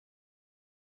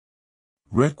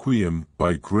Requiem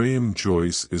by Graham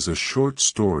Joyce is a short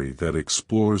story that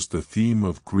explores the theme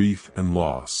of grief and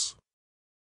loss.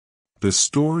 The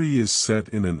story is set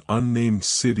in an unnamed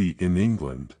city in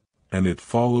England, and it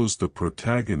follows the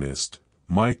protagonist,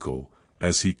 Michael,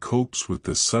 as he copes with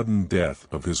the sudden death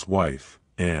of his wife,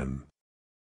 Anne.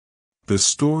 The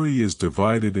story is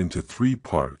divided into 3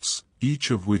 parts,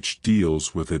 each of which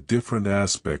deals with a different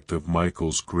aspect of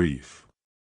Michael's grief.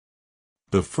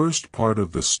 The first part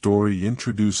of the story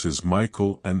introduces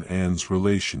Michael and Anne's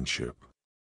relationship.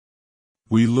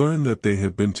 We learn that they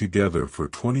had been together for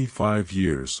 25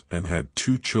 years and had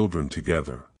 2 children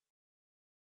together.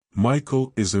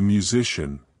 Michael is a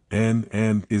musician, and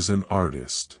Anne is an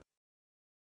artist.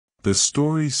 The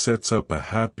story sets up a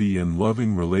happy and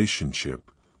loving relationship,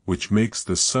 which makes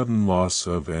the sudden loss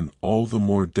of Anne all the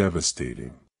more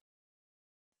devastating.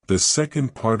 The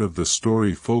second part of the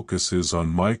story focuses on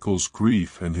Michael's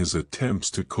grief and his attempts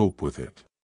to cope with it.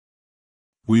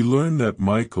 We learn that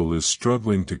Michael is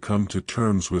struggling to come to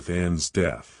terms with Anne's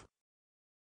death.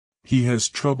 He has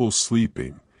trouble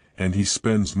sleeping, and he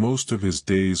spends most of his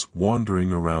days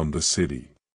wandering around the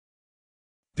city.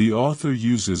 The author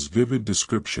uses vivid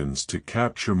descriptions to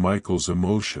capture Michael's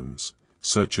emotions,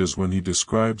 such as when he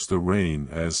describes the rain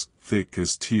as thick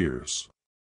as tears.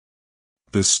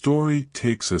 The story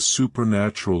takes a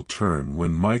supernatural turn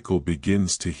when Michael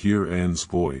begins to hear Anne's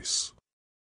voice.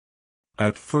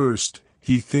 At first,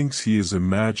 he thinks he is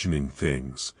imagining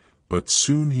things, but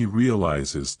soon he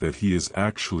realizes that he is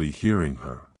actually hearing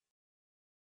her.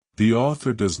 The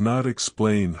author does not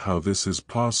explain how this is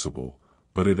possible,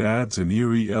 but it adds an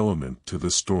eerie element to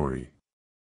the story.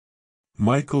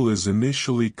 Michael is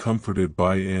initially comforted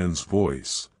by Anne's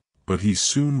voice, but he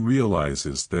soon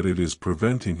realizes that it is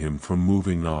preventing him from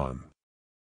moving on.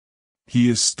 He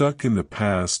is stuck in the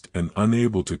past and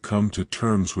unable to come to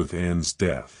terms with Anne's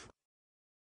death.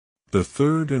 The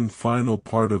third and final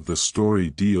part of the story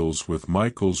deals with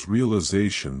Michael's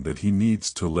realization that he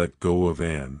needs to let go of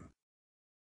Anne.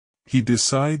 He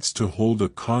decides to hold a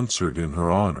concert in her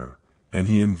honor, and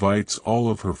he invites all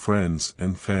of her friends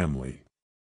and family.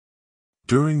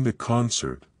 During the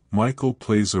concert, Michael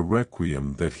plays a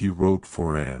requiem that he wrote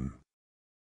for Anne.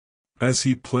 As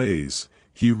he plays,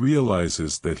 he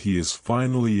realizes that he is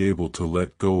finally able to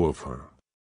let go of her.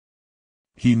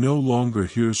 He no longer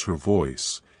hears her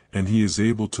voice, and he is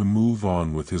able to move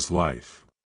on with his life.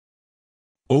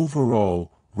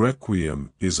 Overall,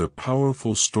 Requiem is a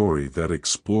powerful story that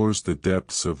explores the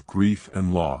depths of grief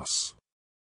and loss.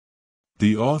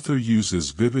 The author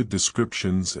uses vivid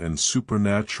descriptions and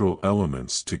supernatural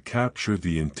elements to capture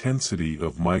the intensity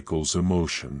of Michael's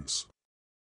emotions.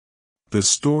 The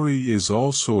story is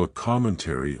also a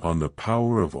commentary on the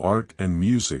power of art and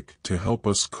music to help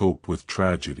us cope with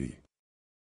tragedy.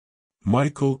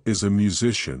 Michael is a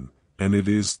musician, and it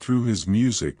is through his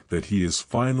music that he is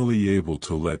finally able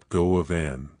to let go of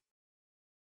Anne.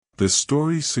 The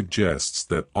story suggests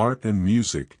that art and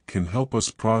music can help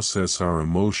us process our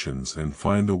emotions and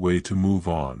find a way to move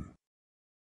on.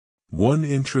 One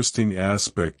interesting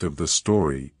aspect of the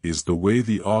story is the way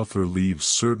the author leaves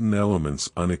certain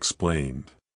elements unexplained.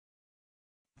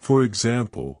 For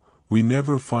example, we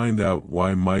never find out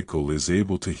why Michael is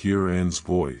able to hear Anne's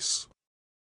voice.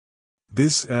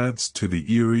 This adds to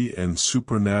the eerie and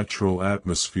supernatural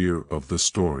atmosphere of the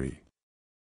story.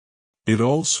 It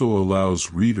also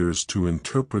allows readers to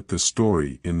interpret the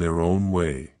story in their own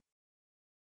way.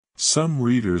 Some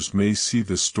readers may see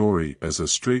the story as a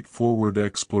straightforward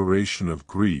exploration of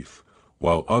grief,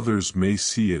 while others may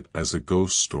see it as a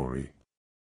ghost story.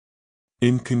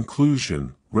 In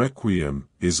conclusion, Requiem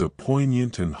is a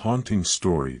poignant and haunting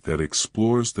story that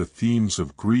explores the themes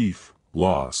of grief,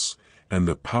 loss, and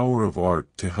the power of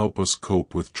art to help us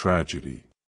cope with tragedy.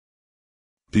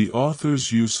 The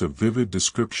author's use of vivid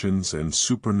descriptions and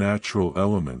supernatural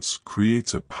elements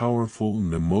creates a powerful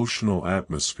and emotional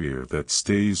atmosphere that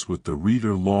stays with the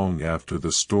reader long after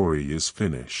the story is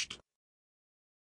finished.